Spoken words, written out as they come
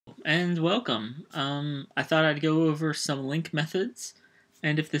and welcome. I thought I'd go over some LINQ methods,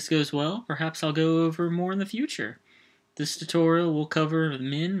 and if this goes well, perhaps I'll go over more in the future. This tutorial will cover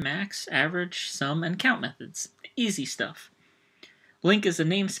min, max, average, sum, and count methods. Easy stuff. LINQ is a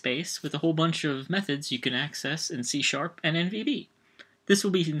namespace with a whole bunch of methods you can access in C# and NVB. This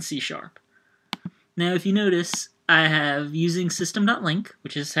will be in C#. Now, if you notice, I have using system.linq,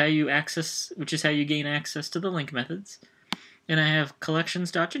 which is how you gain access to the LINQ methods. And I have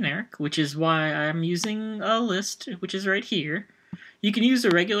collections.generic, which is why I'm using a list, which is right here. You can use a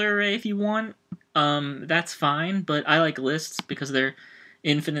regular array if you want. That's fine, but I like lists because they're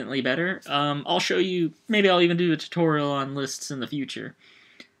infinitely better. I'll show you, maybe I'll even do a tutorial on lists in the future.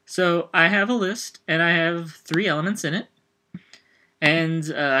 So I have a list, and I have 3 elements in it.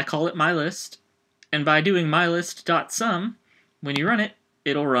 And I call it my list. And by doing mylist.sum, when you run it,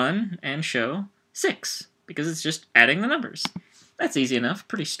 it'll run and show 6. Because it's just adding the numbers. That's easy enough,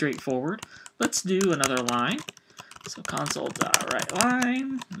 pretty straightforward. Let's do another line. So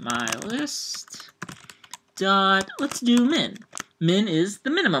console.writeLine, mylist, let's do min. Min is the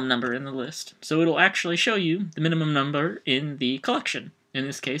minimum number in the list. So it'll actually show you the minimum number in the collection. In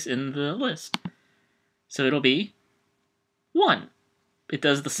this case, in the list. So it'll be 1. It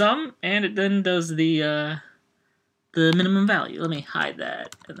does the sum, and it then does the minimum value. Let me hide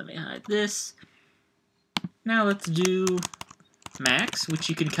that, and let me hide this. Now let's do max, which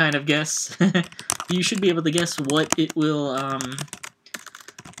you can kind of guess. You should be able to guess what it will,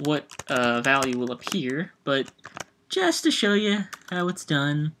 value will appear. But just to show you how it's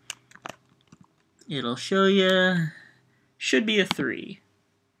done, it'll show you, should be a 3.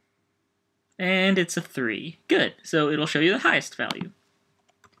 And it's a 3. Good. So it'll show you the highest value.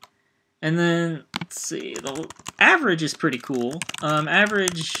 And then, let's see, the average is pretty cool.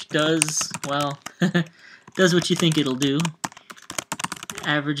 Average does, well, does what you think it'll do.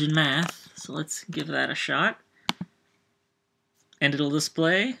 Average in math. So let's give that a shot. And it'll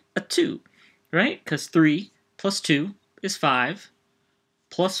display a 2, right? Because 3 plus 2 is 5.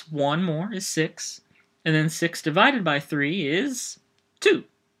 Plus 1 more is 6. And then 6 divided by 3 is 2.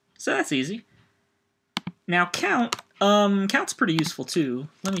 So that's easy. Now count. Count's pretty useful too.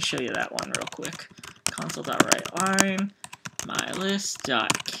 Let me show you that one real quick. Console.writeLine,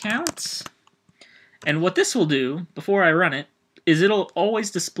 mylist.count. And what this will do, before I run it, is it'll always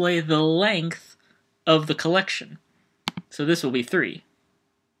display the length of the collection. So this will be 3.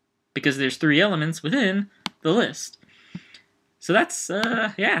 Because there's 3 elements within the list. So that's,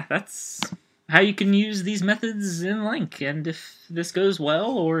 yeah, that's how you can use these methods in LINQ. And if this goes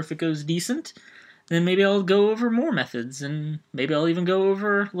well, or if it goes decent, then maybe I'll go over more methods, and maybe I'll even go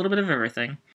over a little bit of everything.